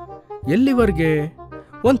ಇಟ್ಕೊಳ್ಳಿ. ಎಲ್ಲಿವರೆಗೆ?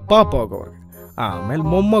 ಒಂದು ಪಾಪ ಆಗೋವ್ರಿಗೆ, ಆಮೇಲೆ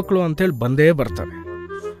ಮೊಮ್ಮಕ್ಕಳು ಅಂತೇಳಿ ಬಂದೇ ಬರ್ತಾರೆ.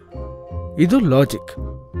 ಇದು ಲಾಜಿಕ್.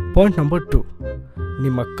 ಪಾಯಿಂಟ್ ನಂಬರ್ 2,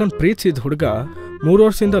 ನಿಮ್ಮ ಅಕ್ಕನ ಪ್ರೀತಿಸಿದ ಹುಡುಗ 3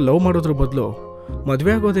 ವರ್ಷದಿಂದ ಲವ್ ಮಾಡೋದ್ರ ಬದಲು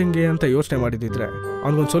ಮದುವೆ ಆಗೋದು ಹೆಂಗೆ ಅಂತ ಯೋಚನೆ ಮಾಡಿದ್ದಿದ್ರೆ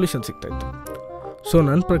ಅವ್ನಿಗೊಂದು ಸೊಲ್ಯೂಷನ್ ಸಿಗ್ತಾಯಿತ್ತು. ಸೊ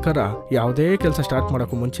ನನ್ನ ಪ್ರಕಾರ ಯಾವುದೇ ಕೆಲಸ ಸ್ಟಾರ್ಟ್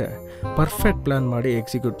ಮಾಡೋಕ್ಕೂ ಮುಂಚೆ ಪರ್ಫೆಕ್ಟ್ ಪ್ಲ್ಯಾನ್ ಮಾಡಿ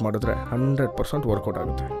ಎಕ್ಸಿಕ್ಯೂಟ್ ಮಾಡಿದ್ರೆ 100% ವರ್ಕೌಟ್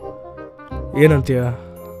ಆಗುತ್ತೆ. ಏನಂತೀಯ?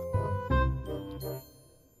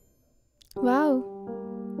 ವಾವ್,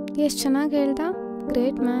 ಎಷ್ಟು ಚೆನ್ನಾಗಿ ಹೇಳ್ದ.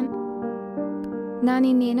 Great man. ನಾನು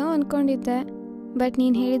ಇನ್ನೇನೋ ಅಂದ್ಕೊಂಡಿದ್ದೆ, ಬಟ್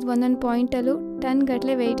ನೀನು ಹೇಳಿದ ಒಂದೊಂದು ಪಾಯಿಂಟಲ್ಲೂ ಟನ್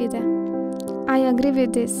ಗಟ್ಟಲೆ ವೆಯ್ಟ್ ಇದೆ. I agree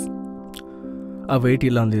with this. ಆ ವೆಯ್ಟ್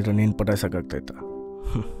ಇಲ್ಲ ಅಂದಿದ್ರೆ ನೀನು ಪಟಾಯಿಸೋಕ್ಕಾಗ್ತಾಯಿತ್ತ?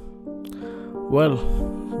 Well,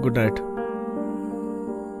 good night.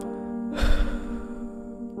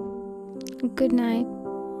 Good night.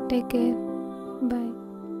 Take care. Bye.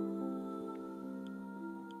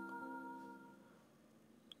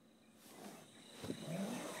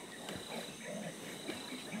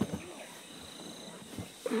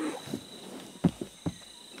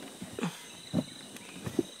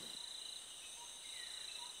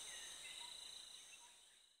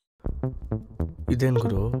 ಇದೇನು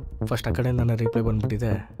ಗುರು, ಫಸ್ಟ್ ಆ ಕಡೆ ನನ್ನ ರಿಪ್ಲೈ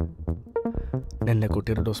ಬಂದ್ಬಿಟ್ಟಿದೆ. ನೆನ್ನೆ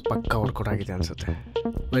ಕೊಟ್ಟಿರೋ ಡೋಸ್ ಪಕ್ಕ ವರ್ಕೌಟ್ ಆಗಿದೆ ಅನಿಸುತ್ತೆ.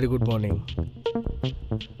 Very good morning.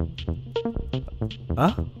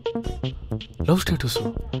 Love status?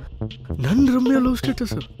 ನನ್ನ ರಮ್ಯ ಲವ್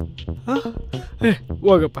ಸ್ಟೇಟಸ್ಸು?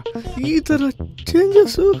 ಹೋಗಪ್ಪ, ಈ ಥರ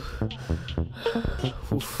ಚೇಂಜಸ್ಸು.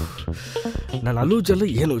 ನಾನು ಅಲ್ಲೂ ಜಲ್ಲ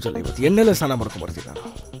ಏನೂ ಜಲ್ಲ. ಇವತ್ತು ಎಣ್ಣೆಲ್ಲ ಸ್ನಾನ ಮಾಡ್ಕೊಂಬರ್ತೀನಿ ನಾನು.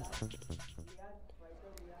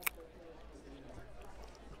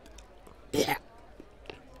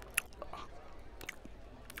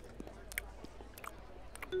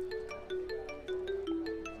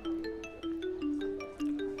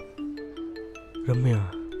 ರಮ್ಯಾ,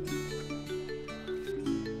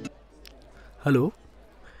 ಹಲೋ.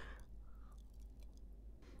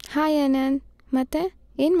 ಹಾಯ್ ಆನಂದ್, ಮತ್ತೆ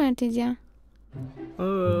ಏನು ಮಾಡ್ತಿದ್ಯಾ?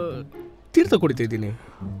 ತೀರ್ಥ ಕುಡಿತಾ ಇದ್ದೀನಿ.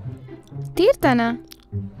 ತೀರ್ಥನಾ?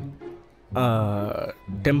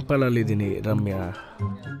 ಟೆಂಪಲಲ್ಲಿದ್ದೀನಿ ರಮ್ಯಾ.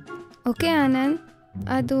 ಓಕೆ ಆನಂದ್,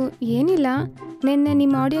 ಅದು ಏನಿಲ್ಲ. ನಿನ್ನೆ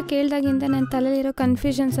ನಿಮ್ಮ ಆಡಿಯೋ ಕೇಳಿದಾಗಿಂದ ನನ್ನ ತಲೆಯಲ್ಲಿರೋ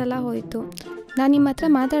ಕನ್ಫ್ಯೂಷನ್ಸ್ ಎಲ್ಲ ಹೋಯಿತು. ನಾನು ನಿಮ್ಮ ಹತ್ರ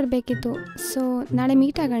ಮಾತಾಡಬೇಕಿತ್ತು. ಸೊ ನಾಳೆ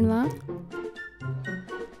ಮೀಟ್ ಆಗೋಣವಾ?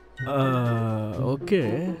 ಓಕೆ,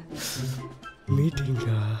 ಮೀಟಿಂಗ?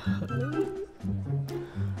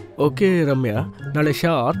 ಓಕೆ ರಮ್ಯಾ, ನಾಳೆ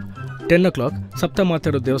ಶಾರ್ಪ್ 10 o'clock ಸಪ್ತ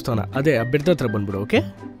ಮಾತಾಡೋ ದೇವಸ್ಥಾನ, ಅದೇ ಬೆಡ್ದ ಹತ್ರ ಬಂದ್ಬಿಡು. ಓಕೆ,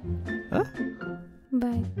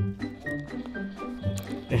 ಬಾಯ್.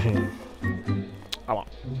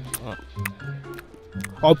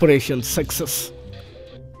 Operation success.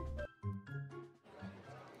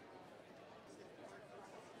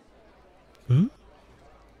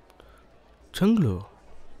 ಚಂಗ್ಲು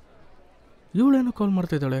ಇವಳೇನೋ ಕಾಲ್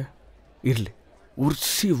ಮಾಡ್ತಾ ಇದ್ದಾಳೆ. ಇರಲಿ,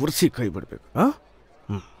 ಉರ್ಸಿ ಕೈ ಬಿಡಬೇಕು.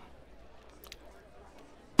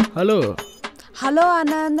 ಹಲೋ. Hello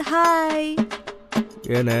Anand, hi.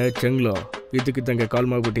 ಏನೇ ಚಂಗ್ಲು, ಇದ್ದಕ್ಕಿದ್ದಂಗೆ ಕಾಲ್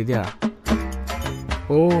ಮಾಡಿಬಿಟ್ಟಿದ್ಯಾ?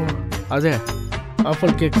 ಓ ಅದೇ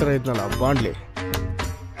ಆಪಲ್ ಕೇಕ್ ಥರ ಇದ್ನಲ್ಲ, ಬಾಂಡ್ಲಿ.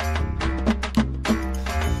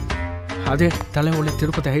 ಅದೇ ತಲೆ ಒಳ್ಳೆ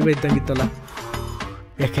ತಿರುಪತಿ ಹೈವೇ ಇದ್ದಂಗಿತ್ತಲ್ಲ.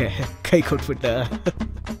 ಯಾಕೆ ಕೈ ಕೊಟ್ಬಿಟ್ಟ?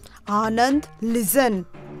 ಆನಂದ್ ಲಿಸನ್.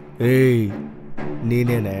 ಏಯ್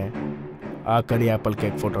ನೀನೇನೆ ಆ ಕಡಿ ಆ್ಯಪಲ್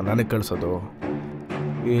ಕೇಕ್ ಫೋಟೋ ನನಗೆ ಕಳಿಸೋದು?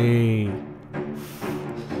 ಏಯ್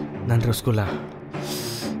ನನ್ನ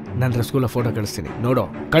ರಸಗುಲ್ಲ ಫೋಟೋ ಕಳಿಸ್ತೀನಿ, ನೋಡೋ,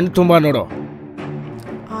 ಕಣ್ಣು ತುಂಬ ನೋಡೋ.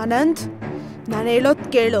 ಆನಂದ್ ನಾನು ಹೇಳೋದು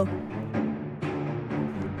ಕೇಳು.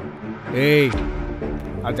 ಏಯ್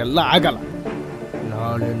ಅದೆಲ್ಲ ಆಗಲ್ಲ.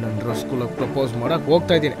 ನಾಳೆ ನನ್ನ ರಸಗುಲ್ಲಕ್ಕೆ ಪ್ರಪೋಸ್ ಮಾಡಕ್ಕೆ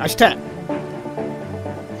ಹೋಗ್ತಾ ಇದ್ದೀನಿ ಅಷ್ಟೇ.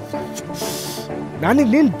 ನನಗೆ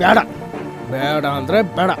ನೀನು ಬೇಡ ಅಂದರೆ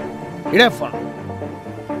ಬೇಡ. ಇಡೇ ಫೋನ್.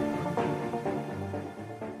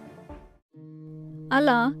 ಅಲ್ಲ,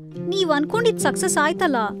 ನೀವ್ ಅನ್ಕೊಂಡಿದ್ ಸಕ್ಸಸ್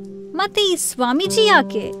ಆಯ್ತಲ್ಲ, ಮತ್ತೆ ಈ ಸ್ವಾಮೀಜಿ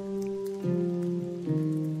ಯಾಕೆ?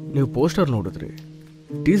 ನೀವು ಪೋಸ್ಟರ್ ನೋಡಿದ್ರಿ,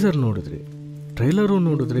 ಟೀಸರ್ ನೋಡಿದ್ರಿ, ಟ್ರೈಲರು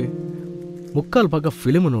ನೋಡಿದ್ರಿ, ಮುಕ್ಕಾಲು ಭಾಗ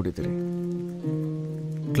ಫಿಲ್ಮ್ ನೋಡಿದ್ರಿ,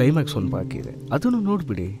 ಕ್ಲೈಮ್ಯಾಕ್ಸ್ ಒಂದು ಬಾಕಿ ಇದೆ, ಅದನ್ನು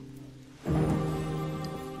ನೋಡ್ಬಿಡಿ.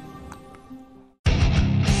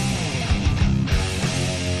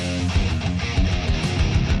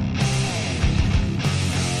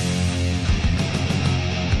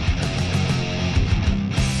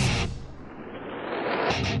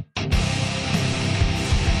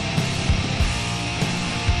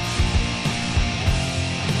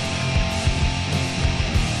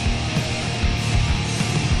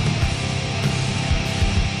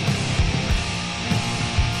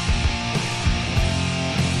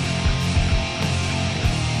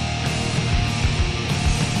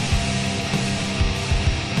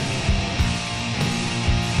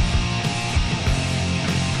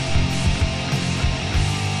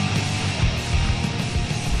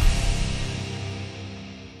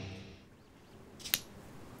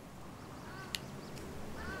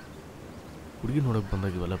 ಹುಡುಗಿ ನೋಡೋಕೆ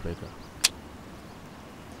ಬಂದಾಗ ಇವೆಲ್ಲ ಬೇಕಾ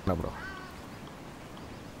ಬ್ರೋ?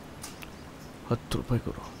 10 ರೂಪಾಯಿ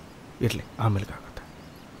ಕೊಡು, ಇರಲಿ, ಆಮೇಲೆ ಆಗುತ್ತೆ.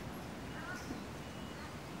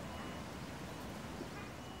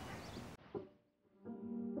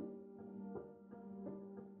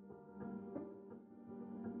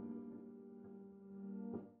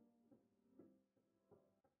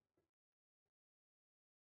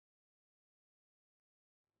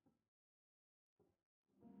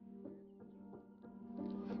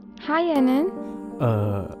 ಹಾಯ್ ಆನಂದ್.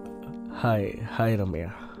 ಹಾಯ್ ರಮ್ಯಾ.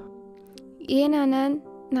 ಏನು ಆನಂದ್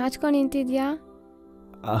ನಾಚ್ಕೊಂಡು ನಿಂತಿದ್ಯಾ?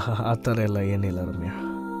 ಆ ಥರ ಎಲ್ಲ ಏನಿಲ್ಲ Ramya.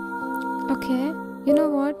 Okay, you know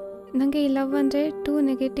what, ನನಗೆ ಈ ಲವ್ ಅಂದರೆ 2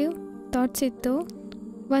 ನೆಗೆಟಿವ್ ಥಾಟ್ಸ್ ಇತ್ತು.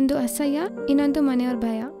 ಒಂದು ಅಸಹ್ಯ, ಇನ್ನೊಂದು ಮನೆಯವ್ರ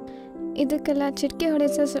ಭಯ. ಇದಕ್ಕೆಲ್ಲ ಚಿಟಿಕೆ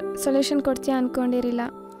ಹೊಡೆಸೋ ಸೊಲ್ಯೂಷನ್ ಕೊಡ್ತೀಯಾ ಅಂದ್ಕೊಂಡಿರಲಿಲ್ಲ.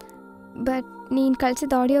 ಬಟ್ ನೀನು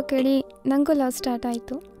ಕಳಿಸಿದ ಆಡಿಯೋ ಕೇಳಿ ನನಗೂ ಲವ್ ಸ್ಟಾರ್ಟ್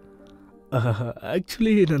ಆಯಿತು.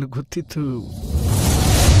 ಆ್ಯಕ್ಚುಲಿ ನನಗೆ ಗೊತ್ತಿತ್ತು.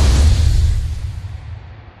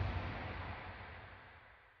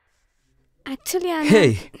 ಹೇ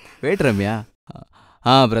ವೇಟ್ ರಮ್ಯಾ.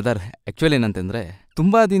 ಹಾಂ ಬ್ರದರ್, ಆ್ಯಕ್ಚುಲಿ ಏನಂತಂದರೆ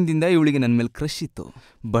ತುಂಬ ದಿನದಿಂದ ಇವಳಿಗೆ ನನ್ನ ಮೇಲೆ ಕ್ರಶ್ ಇತ್ತು.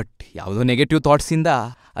 ಬಟ್ ಯಾವುದೋ ನೆಗೆಟಿವ್ ಥಾಟ್ಸಿಂದ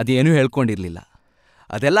ಅದೇನೂ ಹೇಳ್ಕೊಂಡಿರಲಿಲ್ಲ.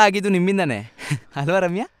 ಅದೆಲ್ಲ ಆಗಿದ್ದು ನಿಮ್ಮಿಂದಾನೆ ಅಲ್ವಾ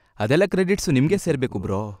ರಮ್ಯಾ? ಅದೆಲ್ಲ ಕ್ರೆಡಿಟ್ಸು ನಿಮಗೆ ಸೇರಬೇಕು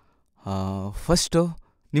ಬ್ರೋ. ಫಸ್ಟು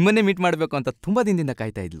ನಿಮ್ಮನ್ನೇ ಮೀಟ್ ಮಾಡಬೇಕು ಅಂತ ತುಂಬ ದಿನದಿಂದ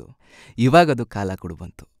ಕಾಯ್ತಾ ಇದ್ಲು. ಇವಾಗದು ಕಾಲ ಕೊಡು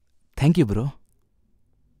ಬಂತು. Thank you bro.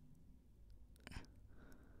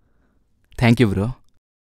 Thank you bro.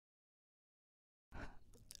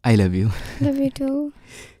 I love you. Love you too.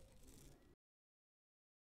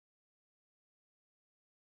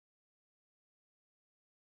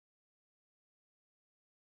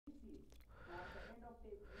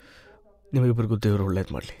 ನಿಮಗಿಬ್ಬರಿಗೂ ದೇವರು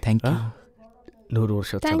ಒಳ್ಳೇದು ಮಾಡಲಿ. Thank you. 100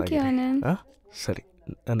 ವರ್ಷ ಥ್ಯಾಂಕ್ ಯು ಚೆನ್ನಾಗಿದೆ. ಆನಂದ್. ಸರಿ,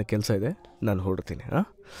 ನನಗೆ ಕೆಲಸ ಇದೆ, ನಾನು ಹೊರಡ್ತೀನಿ.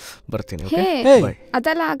 ಬರ್ತೀನಿ. ಹೇ, ಬಾಯ್.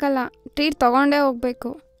 ಅದೆಲ್ಲ ಆಗಲ್ಲ, ಟ್ರೀಟ್ ತಗೊಂಡೇ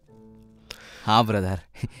ಹೋಗ್ಬೇಕು. ಹಾಂ ಬ್ರದರ್,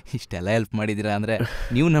 ಇಷ್ಟೆಲ್ಲ ಹೆಲ್ಪ್ ಮಾಡಿದ್ದೀರಾ ಅಂದರೆ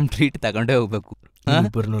ನೀವು ನಮ್ಮ ಟ್ರೀಟ್ ತಗೊಂಡೇ ಹೋಗ್ಬೇಕು.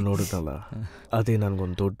 ಇಬ್ಬರನ್ನು ನೋಡುತ್ತಲ್ಲ, ಅದೇ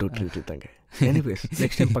ನನಗೊಂದು ದೊಡ್ಡ ಟ್ರೀಟ್ ಇದ್ದಂಗೆ. ಎನಿವೇಸ್,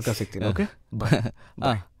 ನೆಕ್ಸ್ಟ್ ಟೈಮ್ ಪಕ್ಕ ಸಿಗ್ತೀನಿ. Okay, bye.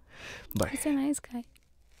 Bye. Bye. He's a nice guy.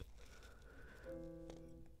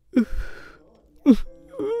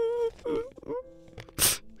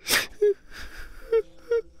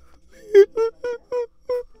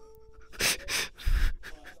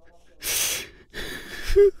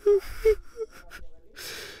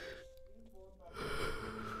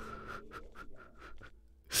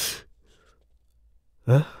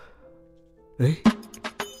 ಏಯ್,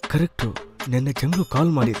 ಕರೆಕ್ಟು, ನೆನ್ನೆ ಚಂದ್ರು ಕಾಲ್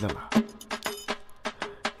ಮಾಡಿದ್ನಲ್ಲ.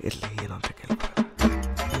 ಇರಲಿ, ಏನು ಅಂತ ಕೇಳ್ಬಾರ.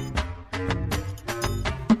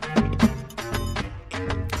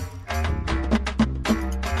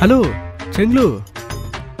 ಹಲೋ ಚೆಂಗ್ಲು.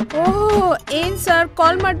 ಓಹ್, ಏನ್ ಸರ್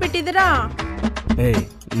ಕಾಲ್ ಮಾಡಿಬಿಟ್ಟಿದ್ದೀರಾ? ಏಯ್,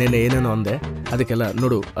 ನೆನ್ನೆ ಏನೇನೋ ಅಂದೆ, ಅದಕ್ಕೆಲ್ಲ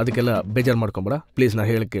ನೋಡು, ಅದಕ್ಕೆಲ್ಲ ಬೇಜಾರು ಮಾಡ್ಕೊಂಬೇಡ ಪ್ಲೀಸ್. ನಾ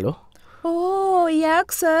ಹೇಳಿ ಕೇಳು. ಓ,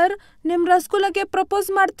 ಯಾಕೆ ಸರ್? ನಿಮ್ಮ ರಸಗುಲ್ಲಗೆ ಪ್ರಪೋಸ್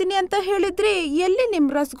ಮಾಡ್ತೀನಿ ಅಂತ ಹೇಳಿದ್ರಿ. ಎಲ್ಲಿ ನಿಮ್ಮ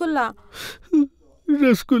ರಸಗುಲ್ಲ?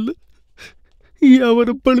 ರಸಗುಲ್ಲ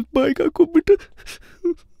ಯಾವನ ಪಳದ ಬಾಯಿಗೆ ಹಾಕೊಂಡ್ಬಿಟ್ಟು.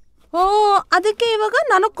 ಓ ಅದಕ್ಕೆ ಇವಾಗ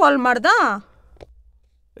ನನಗೆ ಕಾಲ್ ಮಾಡ್ದಾ?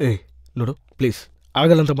 ಏಯ್ ನೋಡು ಪ್ಲೀಸ್,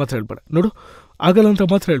 ಆಗಲ್ಲ ಅಂತ ಮಾತ್ರ ಹೇಳ್ಬೇಡ. ನೋಡು ಆಗಲ್ಲ ಅಂತ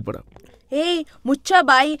ಮಾತ್ರ ಹೇಳ್ಬೇಡ. ಏಯ್ ಮುಚ್ಚ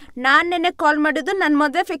ಬಾಯಿ, ನಾನು ನೆನ್ನೆ ಕಾಲ್ ಮಾಡಿದ್ದು ನನ್ನ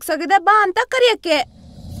ಮದುವೆ ಫಿಕ್ಸ್ ಆಗಿದೆ ಬಾ ಅಂತ ಕರೆಯಕ್ಕೆ.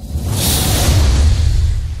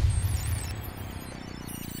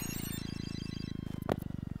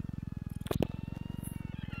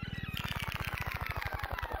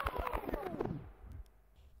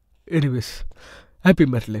 Anyways, happy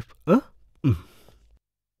married life.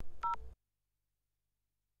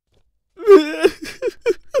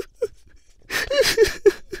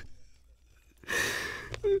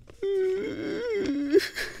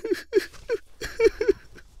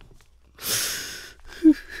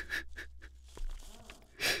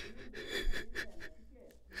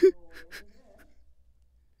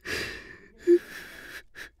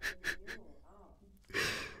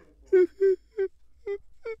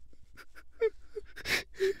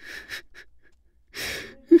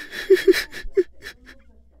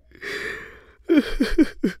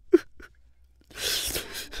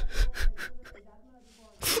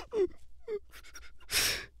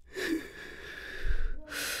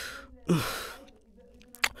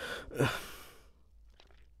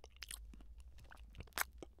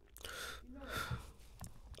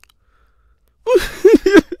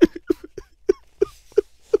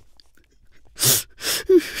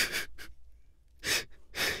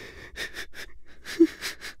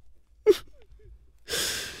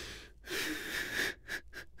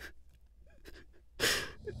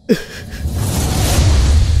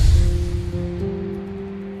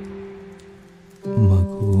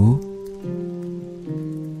 ಮಗು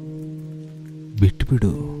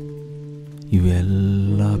ಬಿಟ್ಬಿಡು,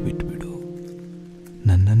 ಇವೆಲ್ಲ ಬಿಟ್ಬಿಡು,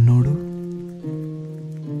 ನನ್ನನ್ನು ನೋಡು.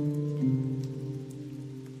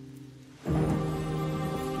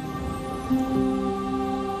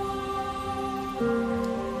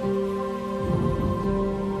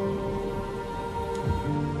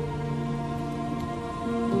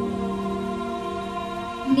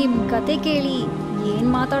 ನಿಮ್ ಕತೆ ಕೇಳಿ ಏನ್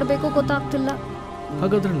ಮಾತಾಡ್ಬೇಕೋ ಗೊತ್ತಾಗ್ತಿಲ್ಲ.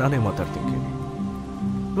 ಹಾಗಾದ್ರೆ ನಾನೇ ಮಾತಾಡ್ತೀನಿ ಕೇಳಿ.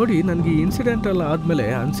 ನೋಡಿ, ನನಗೆ ಈ ಇನ್ಸಿಡೆಂಟ್ ಎಲ್ಲ ಆದಮೇಲೆ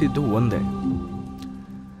ಅನಿಸಿದ್ದು ಒಂದೇ.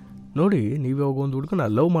 ನೋಡಿ, ನೀವಿವಾಗ ಒಂದು ಹುಡುಗನ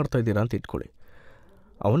ಲವ್ ಮಾಡ್ತಾ ಇದ್ದೀರಾ ಅಂತ ಇಟ್ಕೊಳ್ಳಿ.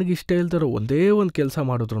 ಅವನಿಗೆ ಇಷ್ಟ ಇಲ್ದಿರೋ ಒಂದೇ ಒಂದು ಕೆಲಸ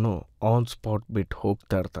ಮಾಡಿದ್ರು ಆನ್ ಸ್ಪಾಟ್ ಬಿಟ್ಟು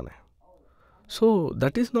ಹೋಗ್ತಾ ಇರ್ತಾನೆ. So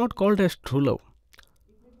that is not called as true love.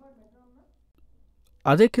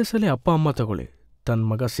 ಅದೇ ಕೇಸಲ್ಲಿ ಅಪ್ಪ ಅಮ್ಮ ತಗೊಳ್ಳಿ, ತನ್ನ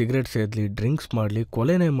ಮಗ ಸಿಗರೇಟ್ ಸೇದಲಿ, ಡ್ರಿಂಕ್ಸ್ ಮಾಡಲಿ,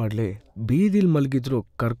 ಕೊಲೆನೇ ಮಾಡಲಿ, ಬೀದಿಲಿ ಮಲಗಿದ್ರು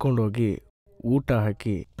ಕರ್ಕೊಂಡೋಗಿ ಊಟ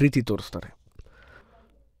ಹಾಕಿ ಪ್ರೀತಿ ತೋರಿಸ್ತಾರೆ.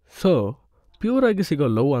 ಸೊ ಪ್ಯೂರಾಗಿ ಸಿಗೋ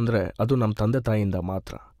ಲವ್ ಅಂದರೆ ಅದು ನಮ್ಮ ತಂದೆ ತಾಯಿಯಿಂದ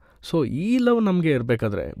ಮಾತ್ರ. ಸೊ ಈ ಲವ್ ನಮಗೆ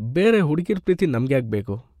ಇರಬೇಕಾದ್ರೆ ಬೇರೆ ಹುಡುಗಿರ ಪ್ರೀತಿ ನಮಗೆ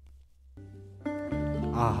ಆಗಬೇಕು.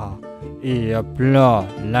 ಆಹಾ, ಈ ಅಪ್ಲ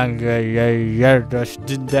ನನಗೆ 2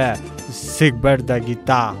 ವರ್ಷದಿಂದ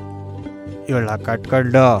ಸಿಗ್ಬಾರ್ದಾಗಿತ್ತ. ಇವಳ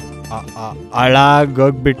ಕಟ್ಕೊಂಡು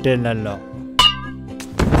ಹಾಳಾಗೋಗ್ಬಿಟ್ಟೆ ನಾನು.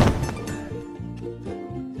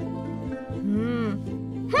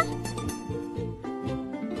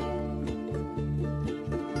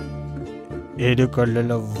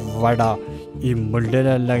 ಹಿಡ್ಕೊಳ್ಳಲು ವಡ ಈ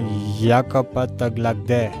ಮುಳ್ಳಿನೆಲ್ಲ ಯಾಕಪ್ಪ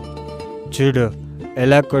ತಗ್ಲಾಗ್ದೆ? ಚೀಡು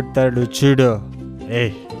ಎಲ್ಲ ಕೊಡ್ತಾಡು ಚೀಡು. ಏ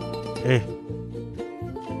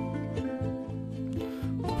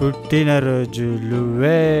ಪುಟ್ಟಿನ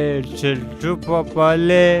ರೋಜುಲುವೆ ಚೆಲ್ಲು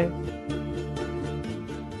ಪಾಪಾಲೆ.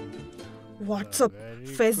 ವಾಟ್ಸಪ್,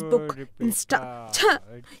 ಫೇಸ್ಬುಕ್, ಇನ್ಸ್ಟಾ,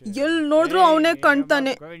 ಎಲ್ಲಿ ನೋಡಿದ್ರು ಅವನೇ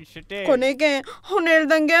ಕಾಣ್ತಾನೆ. ಕೊನೆಗೆ ಅವನು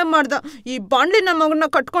ಹೇಳ್ದಂಗೆ ಮಾಡ್ದ. ಈ ಬಾಂಡ್ಲಿ ನನ್ನ ಮಗನ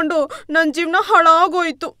ಕಟ್ಕೊಂಡು ನನ್ನ ಜೀವನ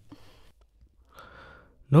ಹಾಳಾಗೋಯ್ತು.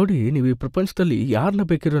 ನೋಡಿ, ನೀವು ಈ ಪ್ರಪಂಚದಲ್ಲಿ ಯಾರನ್ನ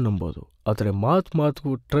ಬೇಕಿರೋ ನಂಬೋದು, ಆದರೆ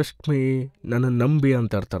ಮಾತು ಟ್ರಸ್ಟ್ ಮೀ, ನನ್ನನ್ನು ನಂಬಿ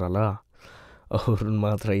ಅಂತ ಇರ್ತಾರಲ್ಲ, ಅವ್ರನ್ನ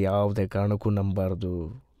ಮಾತ್ರ ಯಾವುದೇ ಕಾರಣಕ್ಕೂ ನಂಬಾರ್ದು.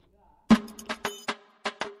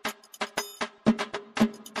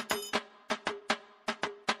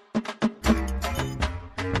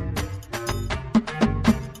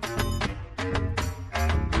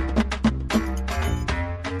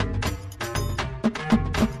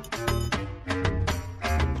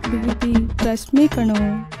 ರಶ್ಮಿ ಕಣೋ,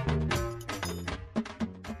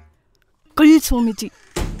 ಕಳ್ ಸ್ವಾಮೀಜಿ.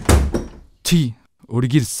 ಛೀ,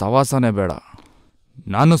 ಹುಡುಗಿರ್ ಸವಾಸನೆ ಬೇಡ,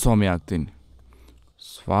 ನಾನು ಸ್ವಾಮಿ ಆಗ್ತೀನಿ.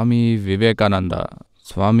 ಸ್ವಾಮಿ ವಿವೇಕಾನಂದ,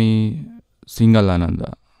 ಸ್ವಾಮಿ ಸಿಂಗಲಾನಂದ.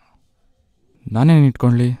 ನಾನೇನು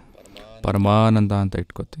ಇಟ್ಕೊಳ್ಳಿ? ಪರಮಾನಂದ ಅಂತ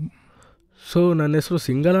ಇಟ್ಕೋತೀನಿ. ಸೊ ನನ್ನ ಹೆಸರು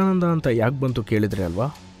ಸಿಂಗಲಾನಂದ ಅಂತ ಯಾಕೆ ಬಂತು ಕೇಳಿದ್ರಿ ಅಲ್ವಾ?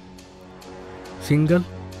 ಸಿಂಗಲ್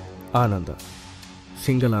ಆನಂದ,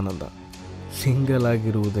 ಸಿಂಗಲಾನಂದ, ಸಿಂಗಲ್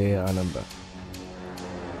ಆಗಿರುವುದೇ ಆನಂದ.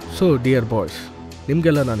 ಸೊ ಡಿಯರ್ ಬಾಯ್ಸ್,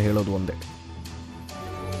 ನಿಮಗೆಲ್ಲ ನಾನು ಹೇಳೋದು ಒಂದೇ,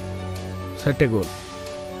 set A goal.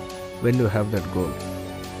 When you have that goal,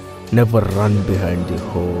 never run behind the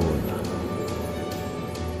whole.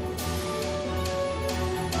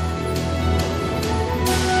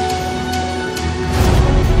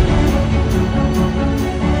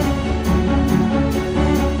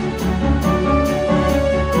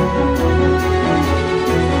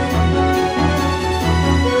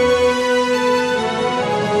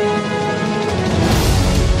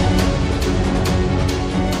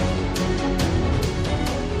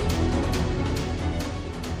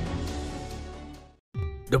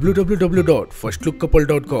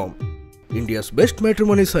 www.firstlookcouple.com, India's best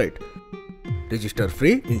matrimony site. Register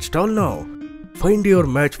free, install now. Find your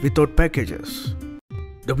match without packages.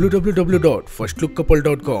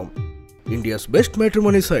 www.firstlookcouple.com, India's best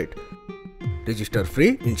matrimony site. Register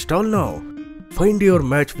free, install now. Find your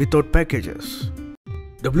match without packages.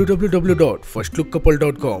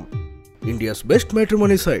 www.firstlookcouple.com, India's best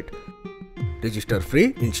matrimony site. Register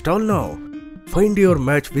free, install now. Find your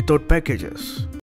match without packages.